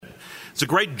It's a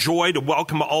great joy to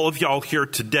welcome all of y'all here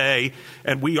today,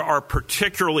 and we are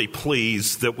particularly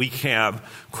pleased that we have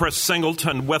Chris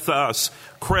Singleton with us.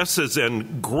 Chris is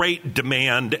in great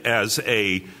demand as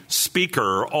a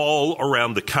speaker all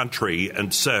around the country,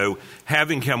 and so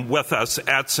having him with us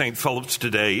at St. Philip's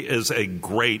today is a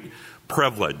great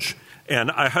privilege. And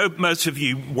I hope most of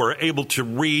you were able to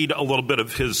read a little bit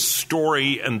of his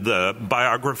story and the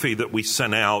biography that we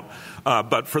sent out.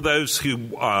 But for those who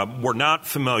were not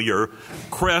familiar,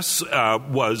 Chris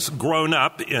was grown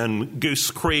up in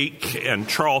Goose Creek and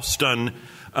Charleston,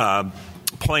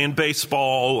 playing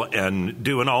baseball and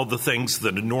doing all the things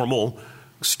that a normal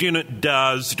student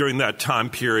does during that time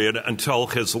period until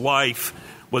his life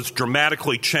was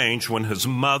dramatically changed when his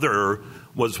mother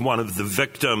was one of the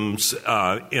victims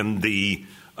in the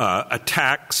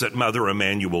attacks at Mother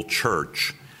Emanuel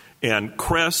Church. And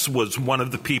Chris was one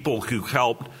of the people who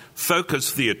helped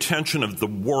focus the attention of the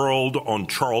world on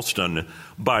Charleston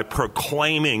by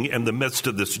proclaiming, in the midst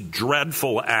of this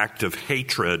dreadful act of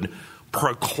hatred,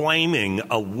 proclaiming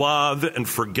a love and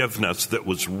forgiveness that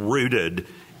was rooted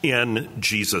in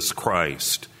Jesus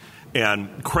Christ.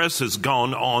 And Chris has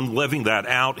gone on living that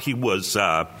out. He was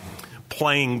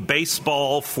playing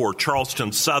baseball for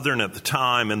Charleston Southern at the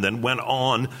time, and then went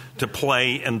on to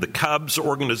play in the Cubs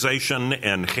organization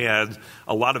and had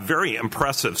a lot of very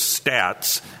impressive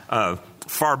stats,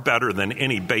 far better than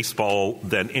any baseball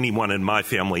that anyone in my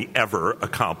family ever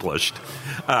accomplished.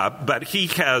 But he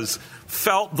has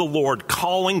felt the Lord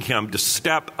calling him to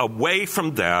step away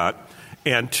from that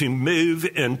and to move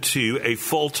into a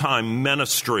full-time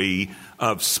ministry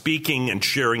of speaking and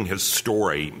sharing his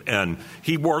story. And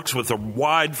he works with a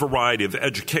wide variety of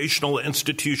educational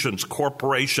institutions,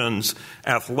 corporations,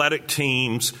 athletic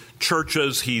teams,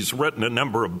 churches. He's written a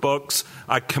number of books.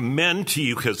 I commend to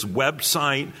you his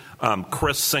website,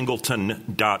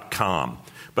 chrissingleton.com.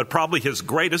 But probably his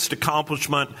greatest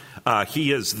accomplishment,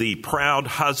 he is the proud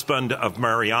husband of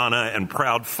Mariana and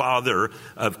proud father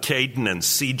of Caden and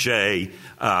CJ,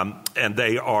 and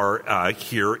they are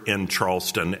here in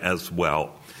Charleston as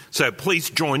well. So please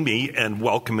join me in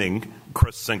welcoming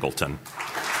Chris Singleton.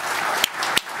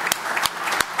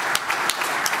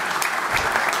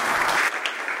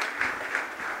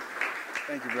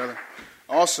 Thank you, brother.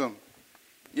 Awesome.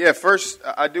 Yeah, first,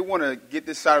 I do want to get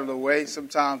this out of the way.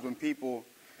 Sometimes when people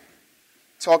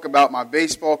talk about my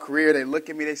baseball career, they look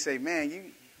at me, they say,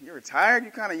 man, you're retired?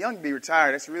 You're kind of young to be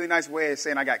retired. That's a really nice way of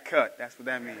saying I got cut. That's what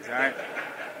that means, all right?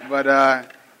 But,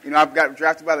 I've got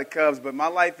drafted by the Cubs, but my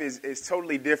life is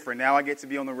totally different. Now I get to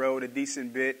be on the road a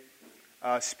decent bit,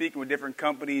 speaking with different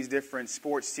companies, different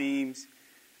sports teams,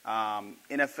 NFL,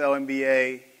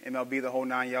 NBA, MLB, the whole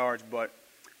 9 yards. But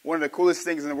one of the coolest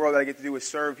things in the world that I get to do is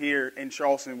serve here in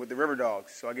Charleston with the River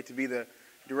Dogs. So I get to be the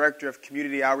director of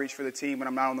community outreach for the team when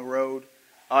I'm not on the road.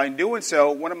 In doing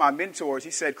so, one of my mentors,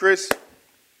 he said, Chris,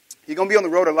 you're going to be on the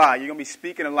road a lot. You're going to be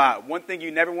speaking a lot. One thing you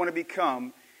never want to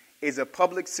become is a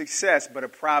public success but a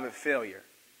private failure.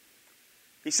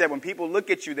 He said when people look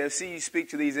at you, they'll see you speak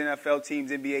to these NFL teams,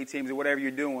 NBA teams, or whatever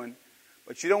you're doing,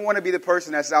 but you don't want to be the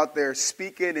person that's out there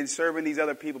speaking and serving these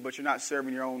other people, but you're not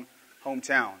serving your own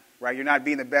hometown, right? You're not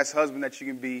being the best husband that you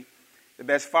can be, the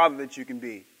best father that you can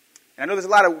be. And I know there's a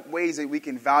lot of ways that we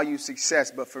can value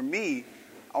success, but for me,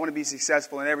 I want to be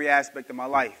successful in every aspect of my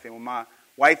life. And when my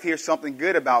wife hears something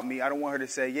good about me, I don't want her to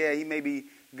say, yeah, he may be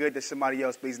good to somebody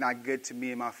else, but he's not good to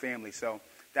me and my family. So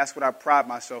that's what I pride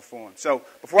myself on. So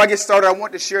before I get started, I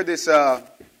want to share this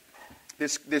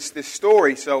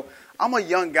story. So I'm a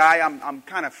young guy. I'm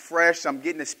kind of fresh. I'm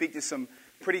getting to speak to some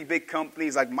pretty big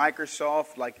companies like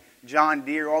Microsoft, like John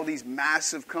Deere, all these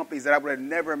massive companies that I would have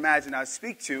never imagined I'd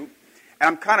speak to. And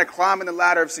I'm kind of climbing the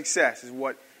ladder of success is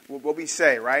what we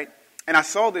say, right? And I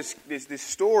saw this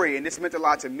story, and this meant a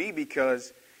lot to me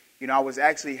because, I was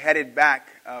actually headed back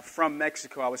from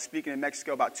Mexico. I was speaking in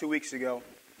Mexico about 2 weeks ago,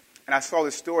 and I saw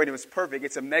this story, and it was perfect.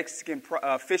 It's a Mexican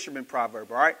fisherman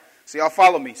proverb, all right? So y'all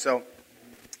follow me. So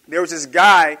there was this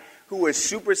guy who was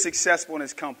super successful in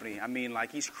his company. I mean,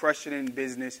 like he's crushing it in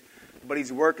business, but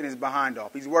he's working his behind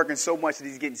off. He's working so much that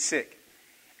he's getting sick.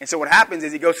 And so what happens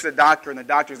is he goes to the doctor, and the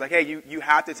doctor's like, hey, you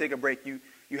have to take a break. You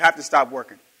have to stop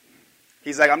working.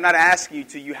 He's like, I'm not asking you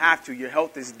to. You have to. Your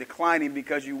health is declining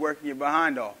because you're working your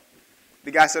behind off.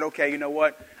 The guy said, okay, you know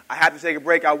what? I have to take a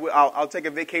break. I'll take a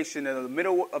vacation in the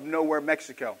middle of nowhere,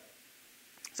 Mexico.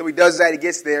 So he does that. He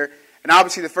gets there. And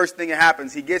obviously the first thing that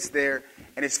happens, he gets there,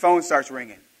 and his phone starts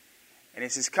ringing. And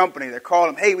it's his company. They're calling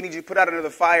him, hey, we need you to put out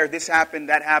another fire. This happened,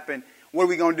 that happened. What are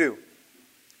we going to do?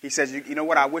 He says, you know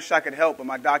what? I wish I could help, but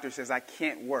my doctor says I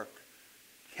can't work.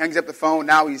 Hangs up the phone.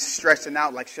 Now he's stressing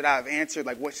out, like, should I have answered?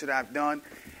 Like, what should I have done?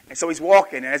 And so he's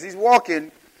walking. And as he's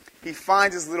walking, he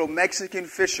finds this little Mexican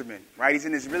fisherman, right? He's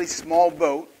in this really small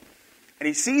boat. And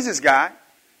he sees this guy.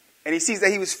 And he sees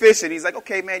that he was fishing. He's like,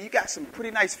 okay, man, you got some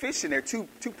pretty nice fish in there, two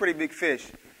pretty big fish.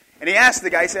 And he asked the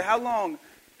guy, he said, how long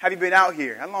have you been out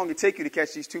here? How long did it take you to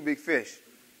catch these two big fish?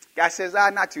 The guy says,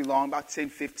 not too long, about 10,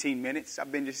 15 minutes.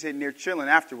 I've been just sitting there chilling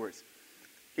afterwards.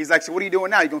 He's like, so what are you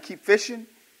doing now? You going to keep fishing?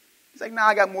 He's like,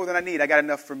 I got more than I need. I got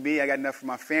enough for me. I got enough for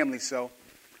my family, so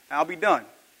I'll be done.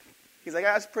 He's like,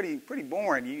 that's pretty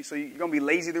boring. So you're going to be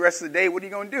lazy the rest of the day? What are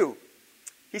you going to do?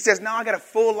 He says, no, I got a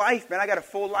full life, man. I got a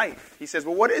full life. He says,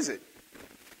 well, what is it?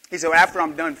 He said, well, after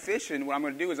I'm done fishing, what I'm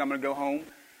going to do is I'm going to go home,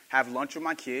 have lunch with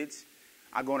my kids.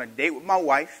 I'll go on a date with my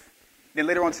wife. Then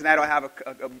later on tonight, I'll have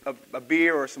a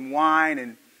beer or some wine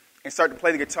and start to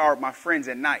play the guitar with my friends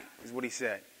at night, is what he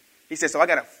said. He said, so I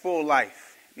got a full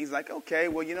life. And he's like, okay,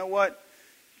 well, you know what?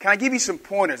 Can I give you some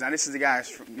pointers? Now, this is the guy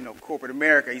from, corporate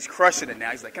America. He's crushing it now.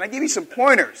 He's like, can I give you some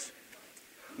pointers?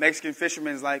 Mexican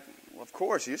fisherman's like, well, of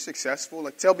course, you're successful.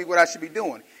 Like, tell me what I should be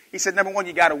doing. He said, number one,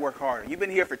 you got to work harder. You've been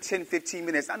here for 10, 15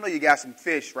 minutes. I know you got some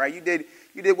fish, right? You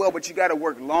did well, but you got to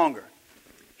work longer.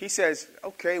 He says,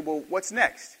 okay, well, what's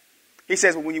next? He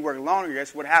says, well, when you work longer,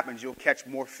 guess what happens? You'll catch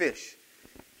more fish.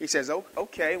 He says, oh,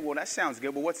 okay, well, that sounds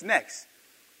good, but what's next?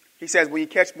 He says, when you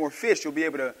catch more fish, you'll be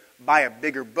able to buy a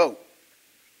bigger boat.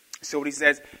 So what he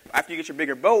says, after you get your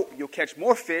bigger boat, you'll catch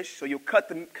more fish, so you'll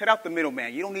cut out the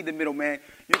middleman. You don't need the middleman.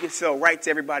 You can sell right to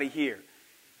everybody here.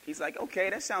 He's like, okay,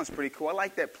 that sounds pretty cool. I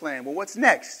like that plan. Well, what's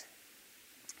next?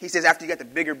 He says, after you got the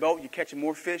bigger boat, you're catching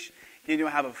more fish, then you'll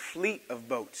have a fleet of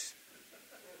boats.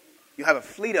 You have a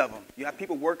fleet of them. You have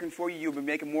people working for you. You'll be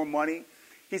making more money.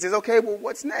 He says, okay, well,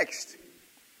 what's next?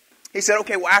 He said,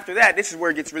 okay, well, after that, this is where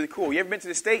it gets really cool. You ever been to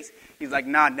the States? He's like,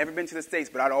 nah, never been to the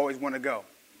States, but I'd always want to go.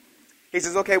 He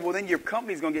says, okay, well, then your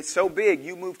company's going to get so big,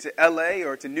 you move to L.A.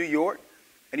 or to New York,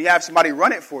 and you have somebody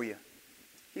run it for you.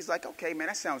 He's like, okay, man,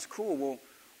 that sounds cool. Well,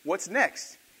 what's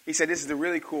next? He said, this is the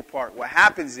really cool part. What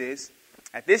happens is,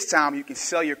 at this time, you can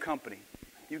sell your company.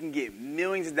 You can get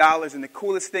millions of dollars, and the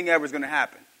coolest thing ever is going to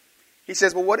happen. He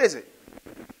says, well, what is it?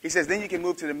 He says, then you can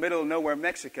move to the middle of nowhere,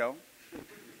 Mexico.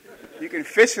 You can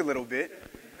fish a little bit.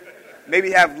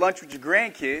 Maybe have lunch with your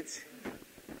grandkids.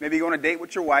 Maybe go on a date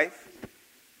with your wife.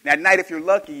 And at night, if you're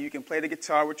lucky, you can play the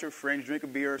guitar with your friends, drink a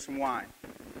beer or some wine.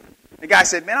 The guy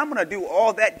said, man, I'm going to do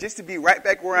all that just to be right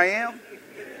back where I am.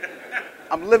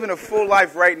 I'm living a full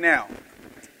life right now.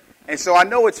 And so I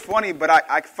know it's funny, but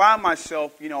I find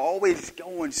myself, always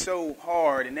going so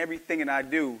hard in everything that I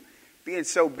do, being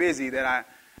so busy that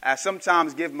I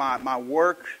sometimes give my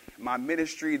work, my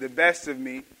ministry, the best of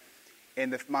me,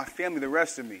 and my family, the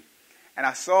rest of me. And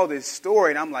I saw this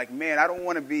story, and I'm like, man, I don't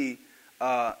want to be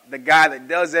the guy that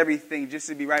does everything just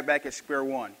to be right back at square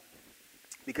one.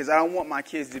 Because I don't want my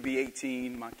kids to be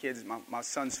 18. My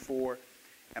son's 4,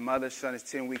 and my other son is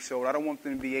 10 weeks old. I don't want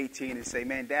them to be 18 and say,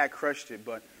 man, Dad crushed it,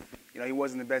 but he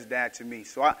wasn't the best dad to me.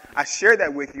 So I share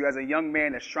that with you as a young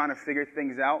man that's trying to figure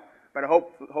things out. But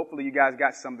hopefully you guys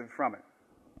got something from it.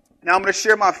 Now I'm going to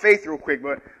share my faith real quick.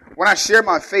 But when I share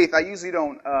my faith, I usually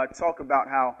don't talk about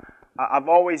how I've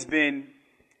always been,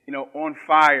 on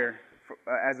fire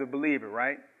as a believer,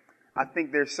 right? I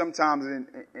think there's sometimes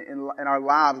in our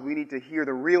lives we need to hear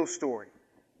the real story,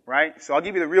 right? So I'll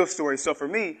give you the real story. So for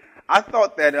me, I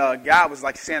thought that God was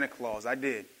like Santa Claus. I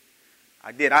did.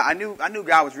 I knew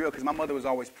God was real because my mother was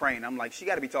always praying. I'm like, she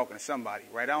got to be talking to somebody,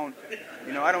 right?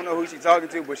 I don't know who she's talking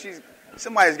to, but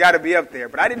somebody's got to be up there.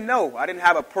 But I didn't know. I didn't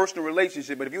have a personal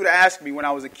relationship. But if you would have asked me when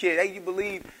I was a kid, hey, you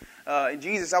believe in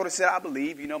Jesus? I would have said, I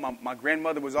believe. My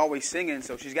grandmother was always singing,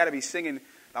 so she's got to be singing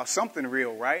about something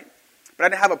real, right? But I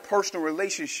didn't have a personal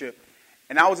relationship,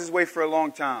 and I was this way for a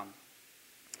long time.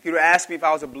 If you would have asked me if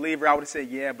I was a believer, I would have said,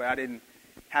 yeah, but I didn't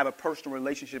have a personal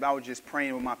relationship. I was just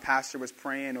praying when my pastor was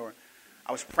praying, or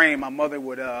I was praying. My mother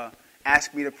would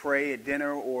ask me to pray at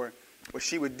dinner, or what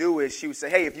she would do is she would say,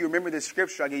 hey, if you remember this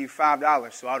scripture, I'll give you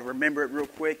 $5. So I would remember it real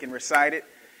quick and recite it,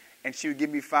 and she would give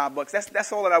me $5.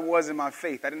 That's all that I was in my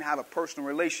faith. I didn't have a personal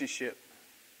relationship.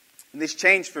 And this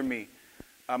changed for me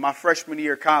my freshman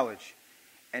year of college.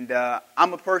 And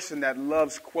I'm a person that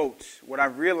loves quotes. What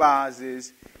I've realized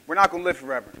is we're not going to live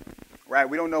forever, right?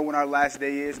 We don't know when our last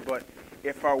day is, but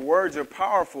if our words are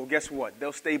powerful, guess what?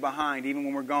 They'll stay behind even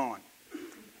when we're gone.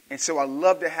 And so I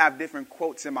love to have different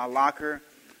quotes in my locker.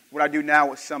 What I do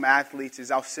now with some athletes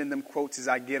is I'll send them quotes as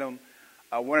I get them.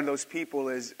 One of those people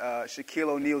is Shaquille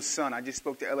O'Neal's son. I just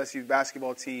spoke to LSU's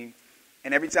basketball team.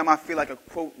 And every time I feel like a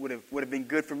quote would have been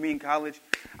good for me in college,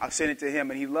 I'll send it to him,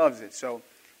 and he loves it. So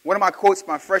one of my quotes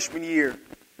my freshman year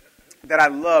that I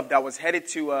loved, I was headed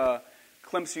to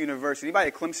Clemson University. Anybody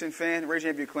a Clemson fan? Raise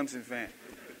your hand if you're a Clemson fan.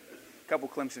 couple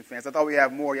Clemson fans. I thought we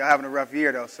have more. Y'all having a rough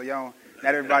year, though, so y'all,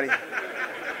 not everybody,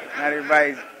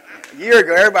 a year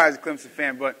ago, everybody was a Clemson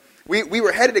fan, but we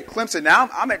were headed to Clemson. Now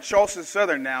I'm at Charleston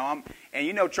Southern now. And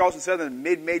you know Charleston Southern,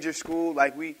 mid-major school,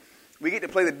 like we get to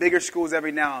play the bigger schools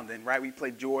every now and then, right? We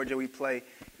play Georgia, we play,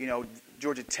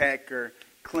 Georgia Tech or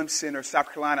Clemson or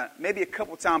South Carolina, maybe a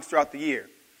couple times throughout the year,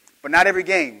 but not every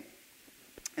game.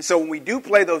 And so when we do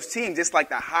play those teams, it's like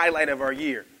the highlight of our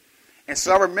year. And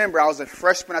so I remember I was a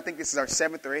freshman. I think this is our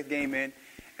 7th or 8th game in.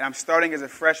 And I'm starting as a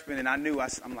freshman, and I'm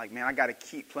like, man, I got to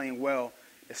keep playing well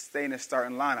to stay in the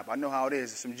starting lineup. I know how it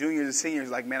is. Some juniors and seniors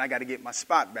like, man, I got to get my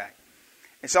spot back.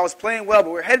 And so I was playing well,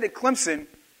 but we're headed to Clemson.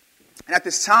 And at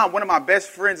this time, one of my best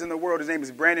friends in the world, his name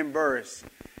is Brandon Burris.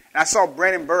 And I saw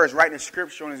Brandon Burris writing a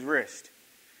scripture on his wrist.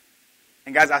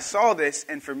 And guys, I saw this,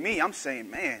 and for me, I'm saying,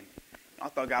 man, I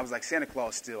thought God was like Santa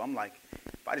Claus still. I'm like,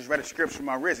 if I just read a scripture on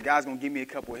my wrist, God's going to give me a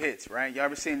couple of hits, right? Y'all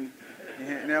ever seen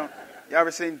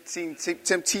Tim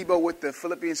Tebow with the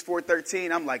Philippians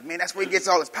 4:13? I'm like, man, that's where he gets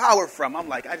all his power from. I'm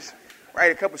like, I just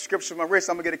write a couple of scriptures on my wrist,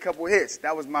 I'm going to get a couple of hits.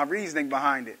 That was my reasoning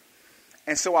behind it.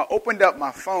 And so I opened up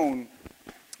my phone,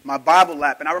 my Bible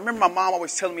app, and I remember my mom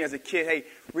always telling me as a kid, hey,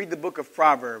 read the book of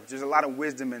Proverbs. There's a lot of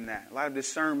wisdom in that, a lot of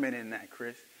discernment in that,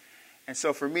 Chris. And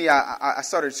so for me, I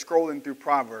started scrolling through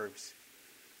Proverbs.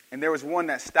 And there was one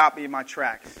that stopped me in my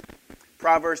tracks.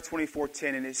 Proverbs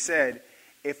 24:10, and it said,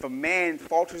 if a man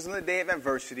falters in the day of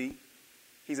adversity,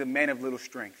 he's a man of little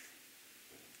strength.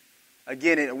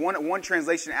 Again, one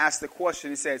translation asks the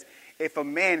question, it says, if a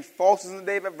man falters in the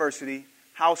day of adversity,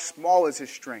 how small is his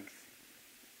strength?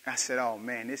 And I said, oh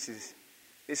man, this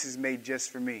is made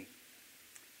just for me.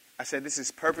 I said, this is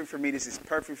perfect for me. This is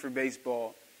perfect for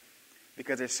baseball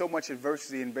because there's so much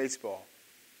adversity in baseball.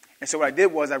 And so what I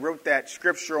did was I wrote that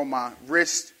scripture on my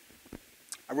wrist.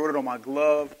 I wrote it on my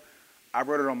glove. I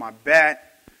wrote it on my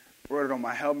bat. I wrote it on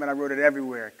my helmet. I wrote it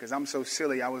everywhere because I'm so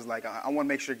silly. I was like, I want to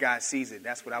make sure God sees it.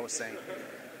 That's what I was saying.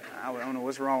 I don't know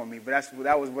what's wrong with me, but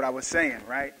that was what I was saying,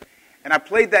 right? And I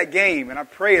played that game, and I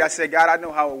prayed. I said, God, I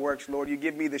know how it works, Lord. You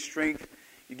give me the strength.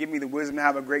 You give me the wisdom to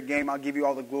have a great game. I'll give you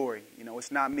all the glory.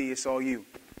 It's not me. It's all you.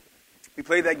 We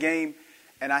played that game,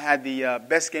 and I had the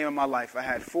best game of my life. I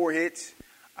had 4 hits.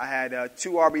 I had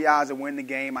 2 RBIs to win the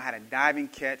game. I had a diving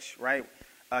catch, right?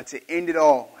 To end it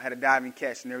all, I had a diving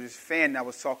catch. And there was this fan that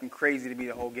was talking crazy to me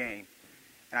the whole game.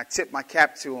 And I tipped my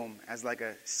cap to him as like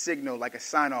a signal, like a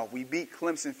sign-off. We beat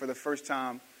Clemson for the first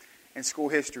time in school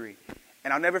history.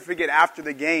 And I'll never forget, after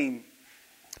the game,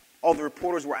 all the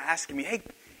reporters were asking me, hey,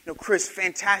 Chris,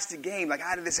 fantastic game. Like,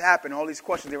 how did this happen? All these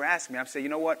questions they were asking me. I'm saying, you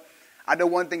know what? I know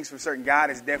one thing's for certain. God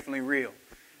is definitely real,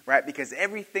 right? Because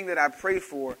everything that I prayed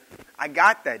for, I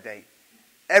got that day.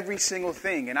 Every single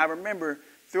thing. And I remember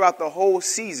throughout the whole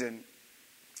season,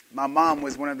 my mom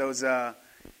was one of those,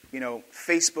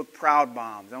 Facebook proud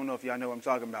moms. I don't know if y'all know what I'm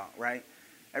talking about, right?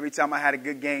 Every time I had a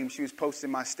good game, she was posting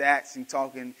my stats and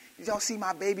talking, did y'all see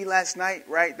my baby last night,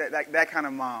 right? That kind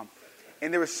of mom.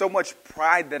 And there was so much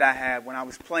pride that I had when I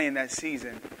was playing that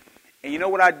season. And you know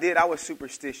what I did? I was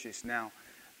superstitious. Now,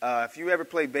 if you ever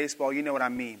played baseball, you know what I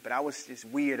mean. But I was just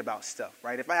weird about stuff,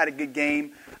 right? If I had a good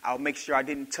game, I would make sure I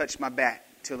didn't touch my bat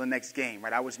till the next game,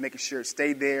 right? I was making sure it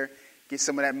stayed there, get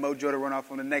some of that mojo to run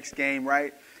off on the next game,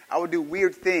 right? I would do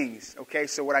weird things, okay?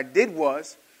 So what I did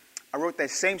was I wrote that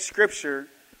same scripture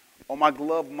on my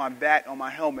glove, on my bat, on my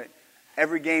helmet,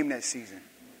 every game that season.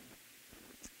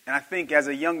 And I think as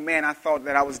a young man, I thought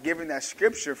that I was giving that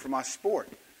scripture for my sport.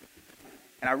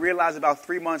 And I realized about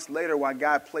 3 months later why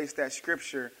God placed that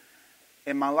scripture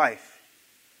in my life.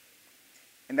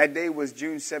 And that day was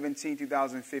June 17,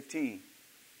 2015.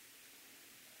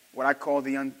 What I call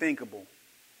the unthinkable.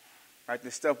 Right?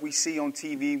 The stuff we see on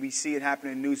TV, we see it happen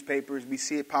in newspapers, we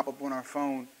see it pop up on our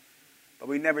phone, but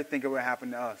we never think it would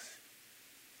happen to us.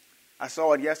 I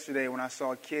saw it yesterday when I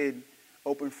saw a kid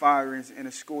open fire in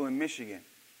a school in Michigan.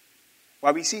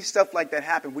 While we see stuff like that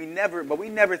happen, we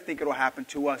never think it'll happen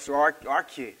to us or our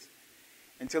kids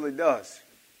until it does.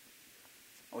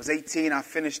 I was 18. I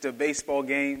finished a baseball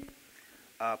game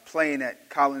playing at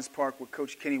Collins Park with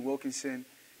Coach Kenny Wilkinson.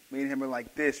 Me and him are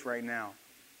like this right now.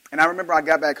 And I remember I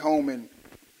got back home and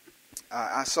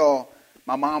I saw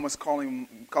my mom was calling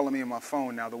me on my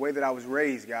phone. Now, the way that I was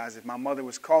raised, guys, if my mother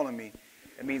was calling me,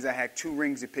 it means I had 2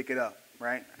 rings to pick it up,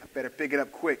 right? I better pick it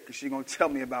up quick because she's going to tell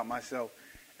me about myself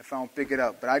if I don't pick it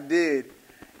up. But I did,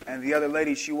 and the other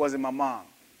lady, she wasn't my mom.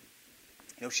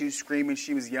 She was screaming,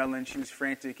 she was yelling, she was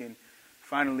frantic, and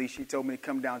finally she told me to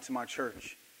come down to my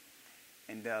church.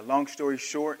 And long story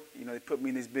short, they put me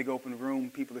in this big open room.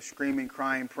 People are screaming,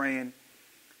 crying, praying,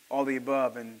 all the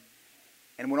above. And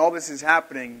And when all this is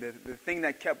happening, the thing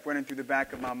that kept running through the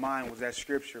back of my mind was that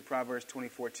scripture, Proverbs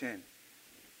 24:10.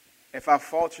 If I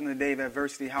falter in the day of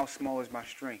adversity, how small is my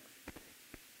strength?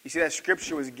 You see, that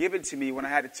scripture was given to me when I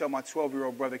had to tell my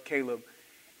 12-year-old brother Caleb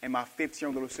and my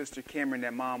 15-year-old little sister Cameron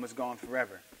that mom was gone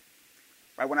forever.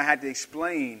 Right? When I had to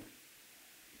explain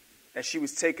that she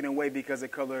was taken away because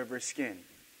of the color of her skin.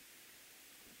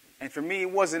 And for me, it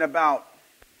wasn't about,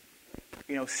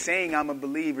 saying I'm a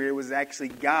believer. It was actually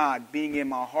God being in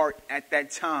my heart at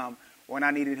that time when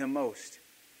I needed him most.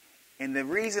 And the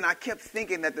reason I kept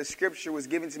thinking that the scripture was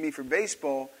given to me for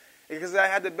baseball is because I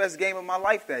had the best game of my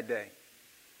life that day.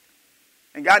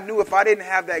 And God knew if I didn't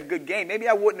have that good game, maybe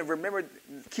I wouldn't have remembered,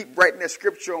 keep writing that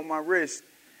scripture on my wrist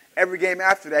every game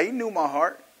after that. He knew my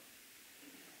heart.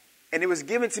 And it was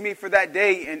given to me for that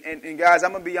day. And guys,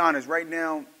 I'm going to be honest. Right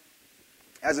now,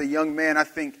 as a young man, I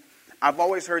think I've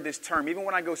always heard this term. Even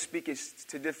when I go speak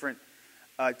to different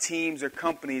teams or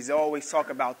companies, they always talk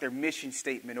about their mission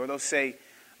statement. Or they'll say,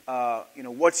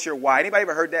 what's your why? Anybody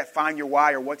ever heard that? Find your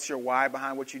why, or what's your why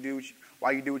behind what you do,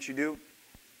 why you do what you do?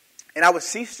 And I would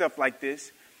see stuff like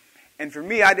this, and for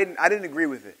me, I didn't agree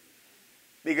with it.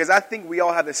 Because I think we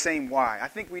all have the same why. I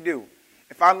think we do.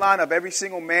 If I line up every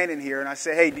single man in here and I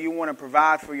say, hey, do you want to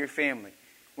provide for your family?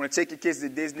 Want to take your kids to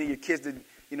Disney, your kids to,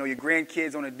 your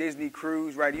grandkids on a Disney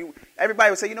cruise, right? Everybody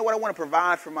would say, you know what, I want to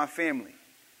provide for my family,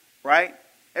 right?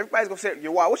 Everybody's going to say,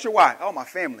 your why? What's your why? Oh, my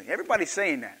family. Everybody's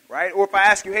saying that, right? Or if I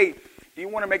ask you, hey, do you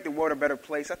want to make the world a better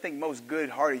place? I think most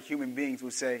good-hearted human beings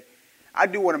would say, I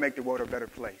do want to make the world a better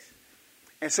place.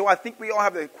 And so I think we all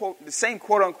have the same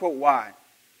quote-unquote why.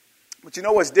 But you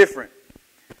know what's different?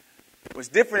 What's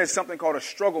different is something called a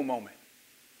struggle moment.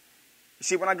 You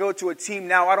see, when I go to a team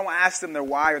now, I don't ask them their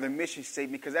why or their mission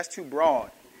statement because that's too broad.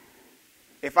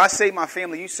 If I say my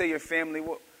family, you say your family,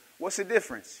 what's the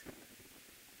difference?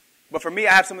 But for me,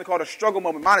 I have something called a struggle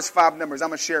moment. Mine is 5 numbers. I'm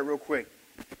going to share it real quick.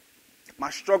 My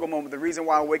struggle moment, the reason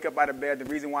why I wake up out of bed, the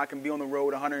reason why I can be on the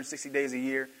road 160 days a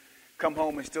year, come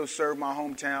home and still serve my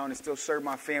hometown and still serve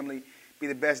my family, be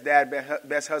the best dad,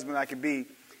 best husband I can be,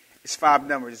 is 5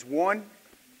 numbers. It's 1,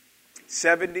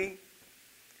 70,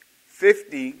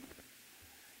 50,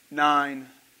 9,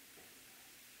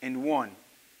 and 1.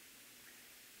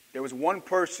 There was one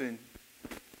person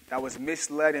that was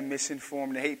misled and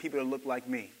misinformed to hate people that looked like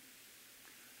me.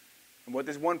 And what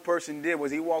this one person did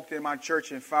was he walked in my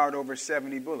church and fired over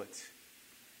 70 bullets.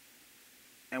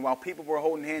 And while people were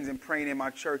holding hands and praying in my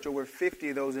church, over 50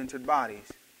 of those entered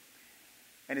bodies.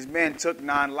 And this man took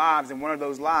 9 lives, and one of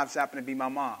those lives happened to be my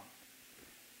mom.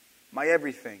 My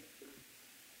everything.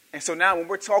 And so now when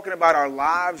we're talking about our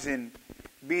lives and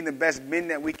being the best men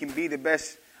that we can be, the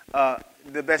best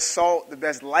salt, the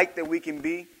best light that we can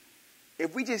be,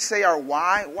 if we just say our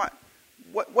why,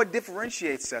 what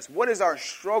differentiates us? What is our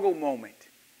struggle moment?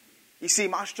 You see,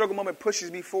 my struggle moment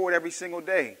pushes me forward every single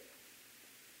day.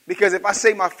 Because if I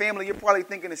say my family, you're probably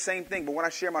thinking the same thing. But when I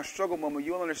share my struggle moment,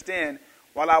 you'll understand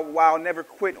why I'll never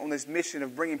quit on this mission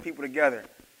of bringing people together.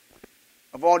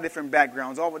 Of all different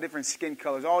backgrounds, all different skin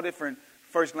colors, all different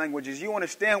first languages. You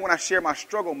understand when I share my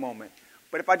struggle moment.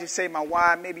 But if I just say my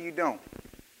why, maybe you don't.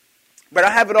 But I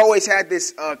haven't always had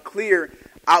this clear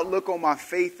outlook on my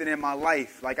faith and in my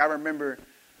life. Like I remember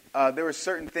there were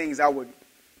certain things I would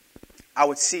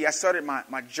see. I started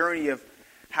my journey of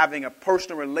having a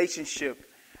personal relationship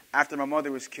after my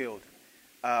mother was killed.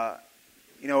 A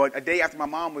day after my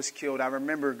mom was killed, I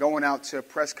remember going out to a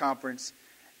press conference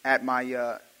at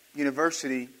my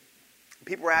university.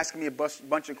 People were asking me a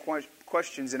bunch of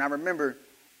questions, and I remember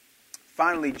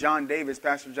finally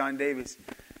Pastor John Davis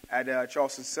at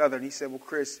Charleston Southern, he said, well,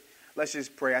 Chris, let's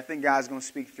just pray. I think God's going to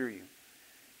speak through you.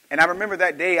 And I remember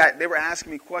that day they were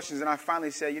asking me questions, and I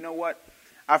finally said, you know what?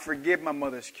 I forgive my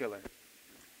mother's killer.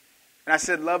 And I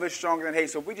said, love is stronger than hate.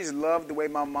 So if we just love the way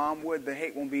my mom would, the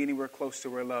hate won't be anywhere close to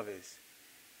where love is.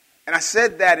 And I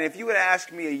said that, and if you would have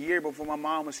asked me a year before my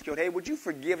mom was killed, hey, would you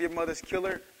forgive your mother's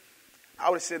killer? I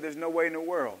would have said there's no way in the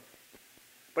world.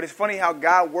 But it's funny how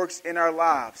God works in our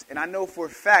lives. And I know for a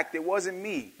fact it wasn't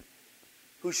me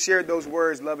who shared those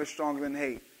words, love is stronger than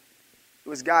hate. It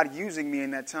was God using me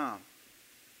in that time.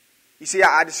 You see,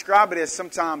 I describe it as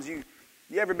sometimes you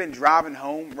ever been driving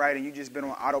home, right, and you just been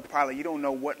on autopilot. You don't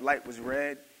know what light was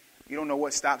red. You don't know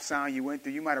what stop sign you went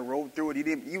through. You might have rolled through it.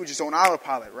 You were just on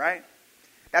autopilot, right?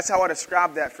 That's how I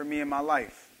describe that for me in my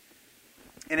life.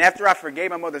 And after I forgave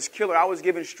my mother's killer, I was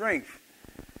given strength.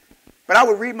 But I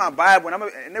would read my Bible,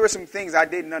 and there were some things I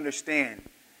didn't understand.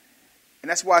 And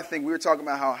that's why I think we were talking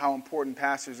about how important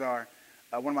pastors are.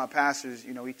 One of my pastors,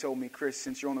 he told me, Chris,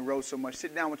 since you're on the road so much,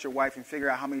 sit down with your wife and figure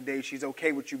out how many days she's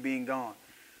okay with you being gone.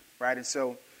 Right? And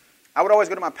so I would always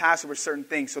go to my pastor with certain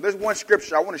things. So there's one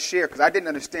scripture I want to share because I didn't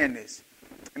understand this.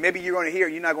 And maybe you're going to hear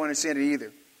it, you're not going to understand it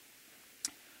either.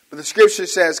 But the scripture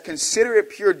says, consider it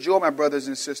pure joy, my brothers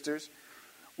and sisters,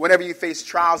 whenever you face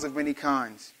trials of many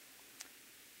kinds.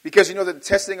 Because you know that the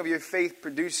testing of your faith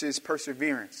produces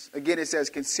perseverance. Again, it says,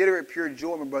 consider it pure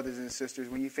joy, my brothers and sisters,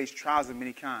 when you face trials of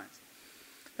many kinds.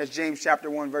 That's James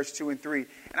chapter 1, verse 2 and 3.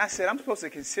 And I said, I'm supposed to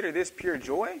consider this pure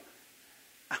joy?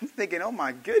 I'm thinking, oh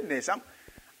my goodness,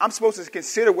 I'm supposed to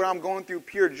consider what I'm going through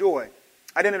pure joy.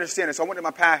 I didn't understand it, so I went to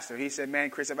my pastor. He said, man,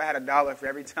 Chris, if I had $1 for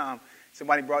every time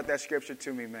somebody brought that scripture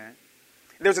to me, man.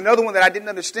 There's another one that I didn't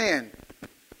understand.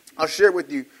 I'll share it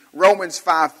with you. Romans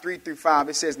 5, 3 through 5.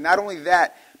 It says, not only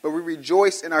that, but we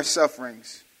rejoice in our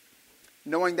sufferings,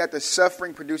 knowing that the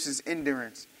suffering produces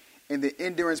endurance, and the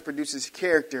endurance produces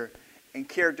character, and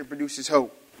character produces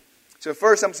hope. So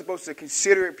first I'm supposed to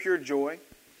consider it pure joy.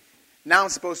 Now I'm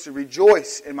supposed to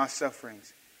rejoice in my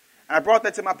sufferings. And I brought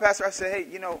that to my pastor. I said,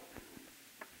 hey,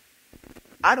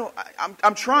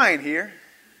 I'm trying here,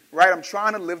 right? I'm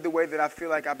trying to live the way that I feel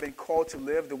like I've been called to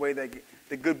live, the way that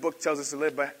the good book tells us to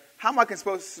live. But how am I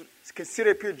supposed to consider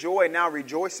it pure joy and now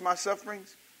rejoice in my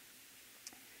sufferings?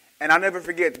 And I'll never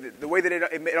forget the way that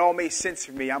it all made sense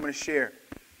for me. I'm going to share.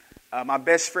 My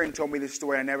best friend told me this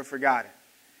story. I never forgot it.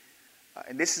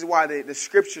 And this is why the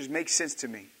scriptures make sense to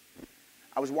me.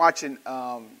 I was watching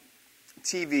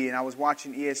TV and I was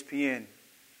watching ESPN.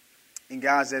 And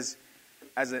guys,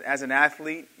 as an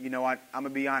athlete, I'm gonna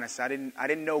be honest. I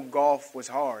didn't know golf was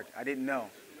hard. I didn't know.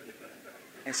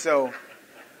 And so,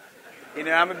 I'm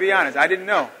gonna be honest. I didn't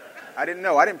know. I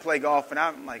didn't play golf, and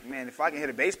I'm like, man, if I can hit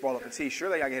a baseball off the tee,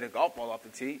 surely I can hit a golf ball off the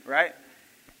tee, right?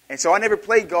 And so I never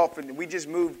played golf, and we just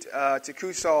moved to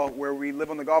Cusall, where we live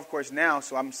on the golf course now.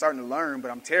 So I'm starting to learn, but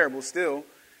I'm terrible still.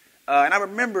 And I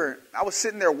remember I was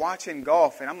sitting there watching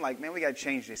golf, and I'm like, man, we got to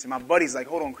change this. And my buddy's like,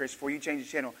 hold on, Chris, before you change the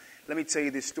channel, let me tell you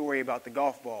this story about the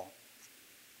golf ball.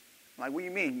 I'm like, what do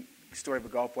you mean, story of a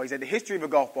golf ball? He said, the history of a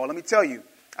golf ball. Let me tell you.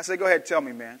 I said, go ahead, tell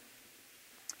me, man.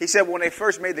 He said, when they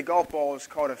first made the golf ball, it was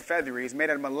called a feathery. It was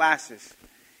made out of molasses.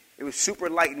 It was super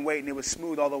light and weight, and it was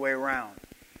smooth all the way around.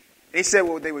 And he said,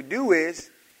 what they would do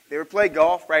is, they would play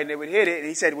golf, right, and they would hit it. And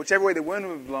he said, whichever way the wind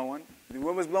was blowing, if the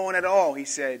wind was blowing at all, he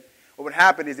said, what would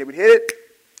happen is they would hit it,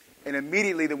 and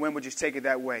immediately the wind would just take it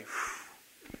that way.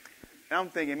 And I'm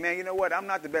thinking, man, you know what? I'm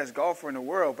not the best golfer in the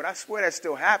world, but I swear that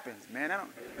still happens, man.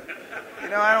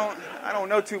 I don't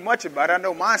know too much about it. I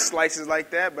know mine slices like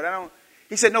that, but I don't.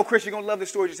 He said, no, Chris, you're going to love the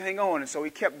story. Just hang on. And so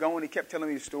he kept going. He kept telling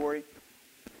me the story.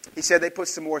 He said they put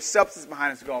some more substance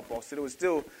behind his golf ball. So it was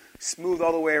still smooth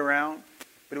all the way around,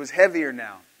 but it was heavier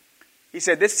now. He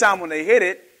said this time when they hit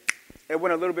it, it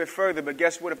went a little bit further. But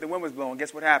guess what? If the wind was blowing,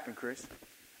 guess what happened, Chris?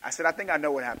 I said, I think I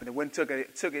know what happened. The wind took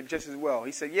it just as well.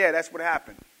 He said, yeah, that's what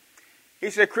happened. He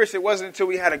said, Chris, it wasn't until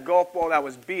we had a golf ball that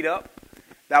was beat up,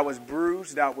 that was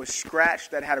bruised, that was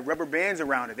scratched, that had rubber bands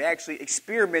around it. They actually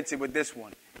experimented with this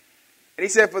one. And he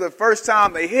said for the first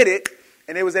time they hit it,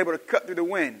 and it was able to cut through the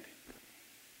wind.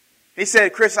 He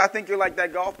said, Chris, I think you're like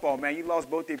that golf ball, man. You lost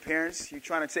both your parents. You're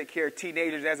trying to take care of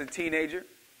teenagers as a teenager.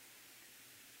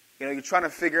 You're trying to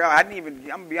figure out. I'm going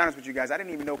to be honest with you guys. I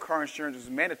didn't even know car insurance was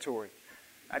mandatory.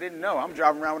 I didn't know. I'm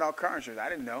driving around without car insurance. I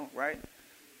didn't know, right?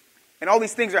 And all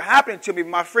these things are happening to me.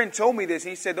 My friend told me this.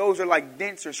 He said those are like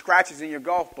dents or scratches in your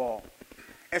golf ball.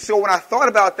 And so when I thought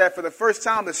about that for the first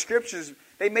time, the scriptures,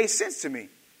 they made sense to me.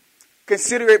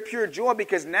 Consider it pure joy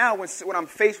because now when I'm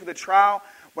faced with a trial,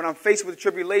 when I'm faced with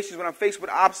tribulations, when I'm faced with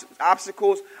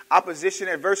obstacles, opposition,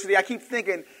 adversity, I keep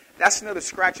thinking, that's another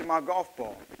scratch in my golf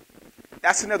ball.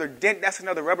 That's another dent. That's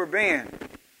another rubber band.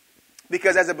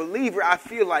 Because as a believer, I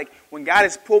feel like when God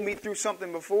has pulled me through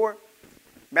something before,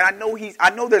 man, I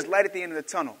know there's light at the end of the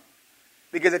tunnel.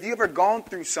 Because if you've ever gone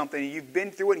through something and you've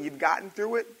been through it and you've gotten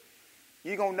through it,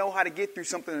 you're going to know how to get through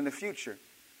something in the future.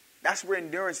 That's where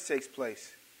endurance takes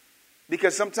place.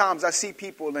 Because sometimes I see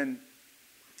people and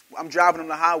I'm driving on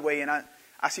the highway and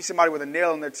I see somebody with a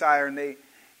nail in their tire and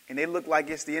they look like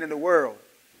it's the end of the world.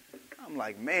 I'm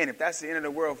like, man, if that's the end of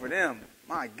the world for them,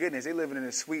 my goodness, they're living in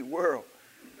a sweet world.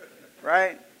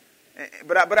 Right?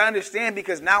 But I understand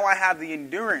because now I have the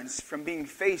endurance from being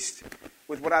faced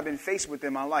with what I've been faced with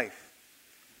in my life.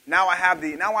 Now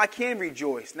I can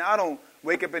rejoice. Now I don't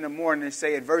wake up in the morning and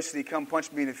say, adversity, come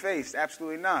punch me in the face.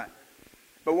 Absolutely not.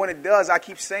 But when it does, I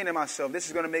keep saying to myself, this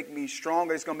is going to make me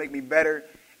stronger. It's going to make me better.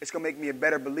 It's going to make me a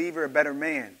better believer, a better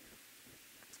man.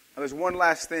 Now, there's one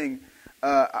last thing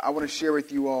I want to share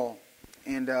with you all.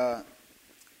 And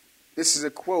this is a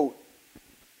quote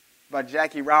by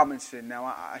Jackie Robinson. Now,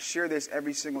 I share this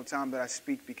every single time that I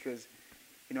speak because,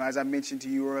 as I mentioned to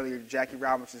you earlier, Jackie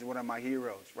Robinson is one of my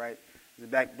heroes, right? He's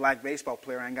a black baseball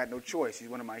player. I ain't got no choice. He's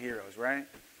one of my heroes, right?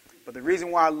 But the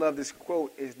reason why I love this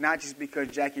quote is not just because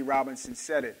Jackie Robinson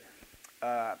said it.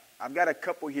 I've got a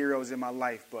couple heroes in my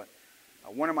life, but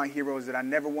one of my heroes that I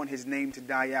never want his name to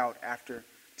die out after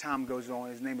time goes on,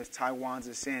 his name is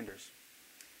Tywanza Sanders.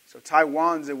 So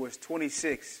Tywanza was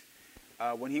 26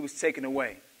 when he was taken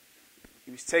away.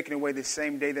 He was taken away the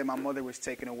same day that my mother was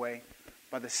taken away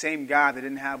by the same guy that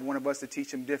didn't have one of us to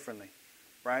teach him differently,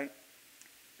 right?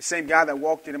 The same guy that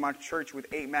walked into my church with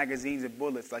 8 magazines of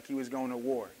bullets like he was going to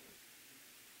war.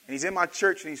 And he's in my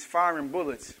church and he's firing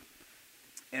bullets.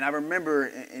 And I remember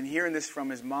in hearing this from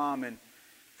his mom and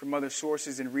from other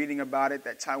sources and reading about it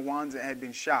that Tywanza had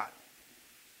been shot.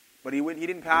 But he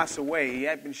didn't pass away. He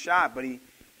had been shot, but he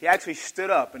actually stood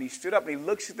up. And he stood up and he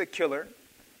looks at the killer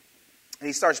and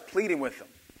he starts pleading with him.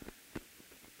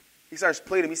 He starts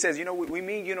pleading. He says, we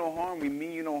mean you no harm. We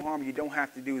mean you no harm. You don't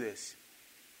have to do this.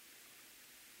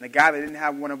 And the guy that didn't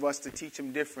have one of us to teach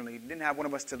him differently, didn't have one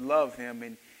of us to love him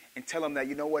and tell him that,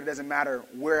 you know what, it doesn't matter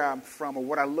where I'm from or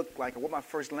what I look like or what my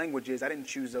first language is. I didn't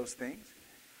choose those things.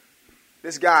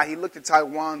 This guy, he looked at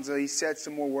Tywanza. He said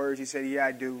some more words. He said, yeah,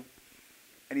 I do.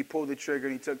 And he pulled the trigger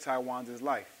and he took Tywanza's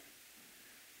life.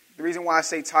 The reason why I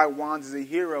say Tywanza is a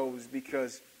hero is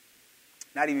because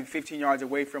not even 15 yards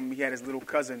away from him, he had his little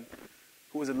cousin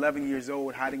who was 11 years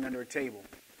old hiding under a table.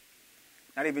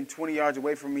 Not even 20 yards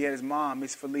away from him, he had his mom,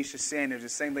 Miss Felicia Sanders, the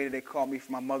same lady that called me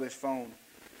from my mother's phone,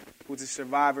 who was a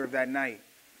survivor of that night,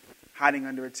 hiding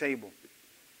under a table.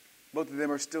 Both of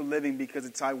them are still living because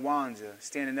of Tywanza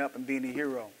standing up and being a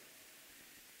hero.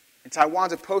 And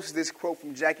Tywanza posted this quote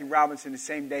from Jackie Robinson the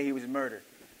same day he was murdered.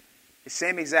 The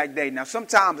same exact day. Now,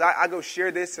 sometimes I go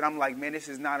share this and I'm like, man, this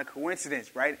is not a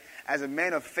coincidence, right? As a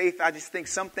man of faith, I just think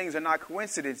some things are not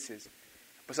coincidences.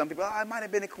 But some people, it might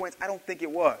have been a coincidence. I don't think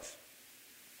it was.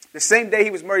 The same day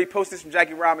he was murdered, he posted this from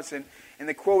Jackie Robinson, and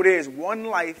the quote is, one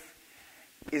life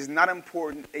is not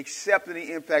important except in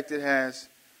the impact it has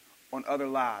on other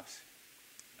lives.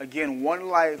 Again, one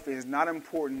life is not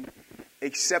important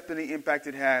except in the impact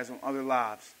it has on other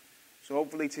lives. So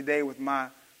hopefully today with my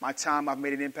time, I've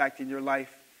made an impact in your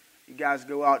life. You guys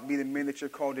go out and be the men that you're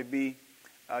called to be.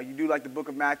 You do like the book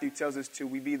of Matthew tells us to.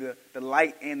 We be the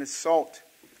light and the salt,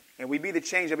 and we be the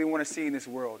change that we want to see in this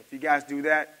world. If you guys do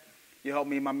that, you help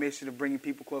me in my mission of bringing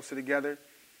people closer together.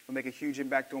 It'll make a huge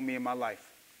impact on me in my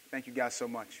life. Thank you guys so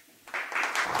much.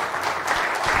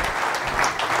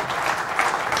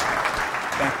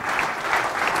 Thank you.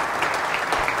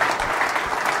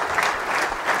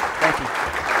 Thank you.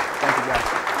 Thank you, guys.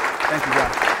 Thank you,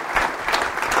 guys.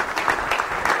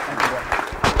 Thank you, guys.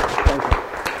 Thank you.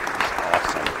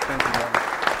 Awesome. Thank you, guys.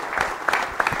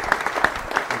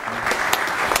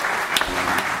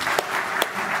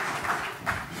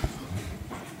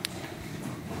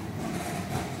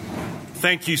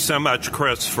 Thank you so much,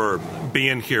 Chris, for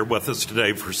being here with us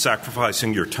today, for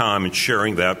sacrificing your time and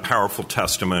sharing that powerful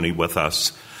testimony with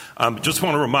us. Just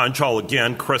want to remind you all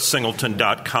again,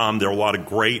 chrissingleton.com. There are a lot of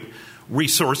great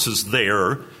resources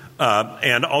there.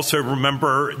 And also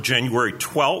remember, January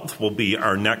 12th will be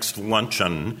our next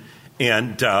luncheon.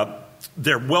 And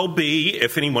there will be,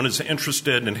 if anyone is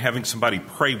interested in having somebody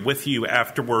pray with you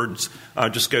afterwards,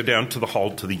 just go down to the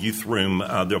hall, to the youth room.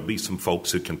 There'll be some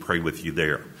folks who can pray with you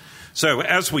there. So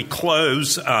as we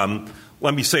close,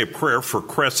 let me say a prayer for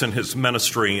Chris and his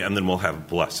ministry, and then we'll have a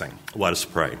blessing. Let us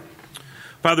pray.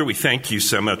 Father, we thank you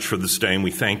so much for this day, and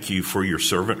we thank you for your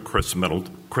servant, Chris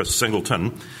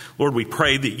Singleton. Lord, we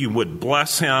pray that you would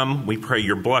bless him. We pray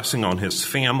your blessing on his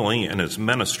family and his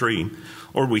ministry.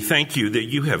 Lord, we thank you that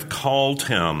you have called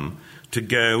him to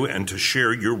go and to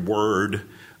share your word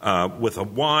with a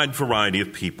wide variety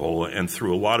of people and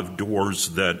through a lot of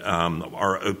doors that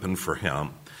are open for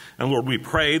him. And Lord, we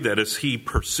pray that as he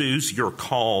pursues your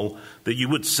call, that you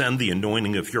would send the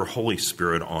anointing of your Holy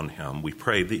Spirit on him. We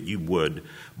pray that you would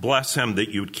bless him, that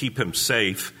you would keep him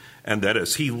safe, and that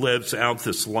as he lives out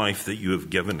this life that you have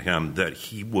given him, that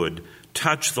he would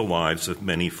touch the lives of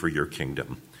many for your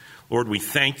kingdom. Lord, we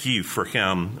thank you for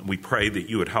him. We pray that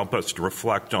you would help us to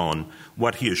reflect on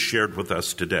what he has shared with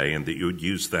us today, and that you would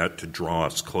use that to draw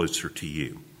us closer to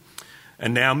you.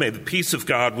 And now may the peace of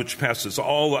God, which passes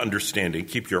all understanding,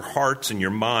 keep your hearts and your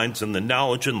minds in the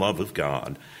knowledge and love of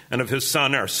God and of his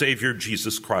Son, our Savior,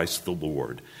 Jesus Christ the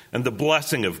Lord. And the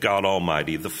blessing of God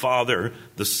Almighty, the Father,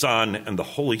 the Son, and the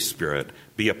Holy Spirit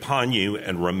be upon you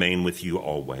and remain with you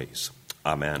always.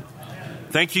 Amen.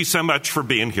 Thank you so much for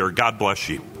being here. God bless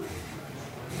you.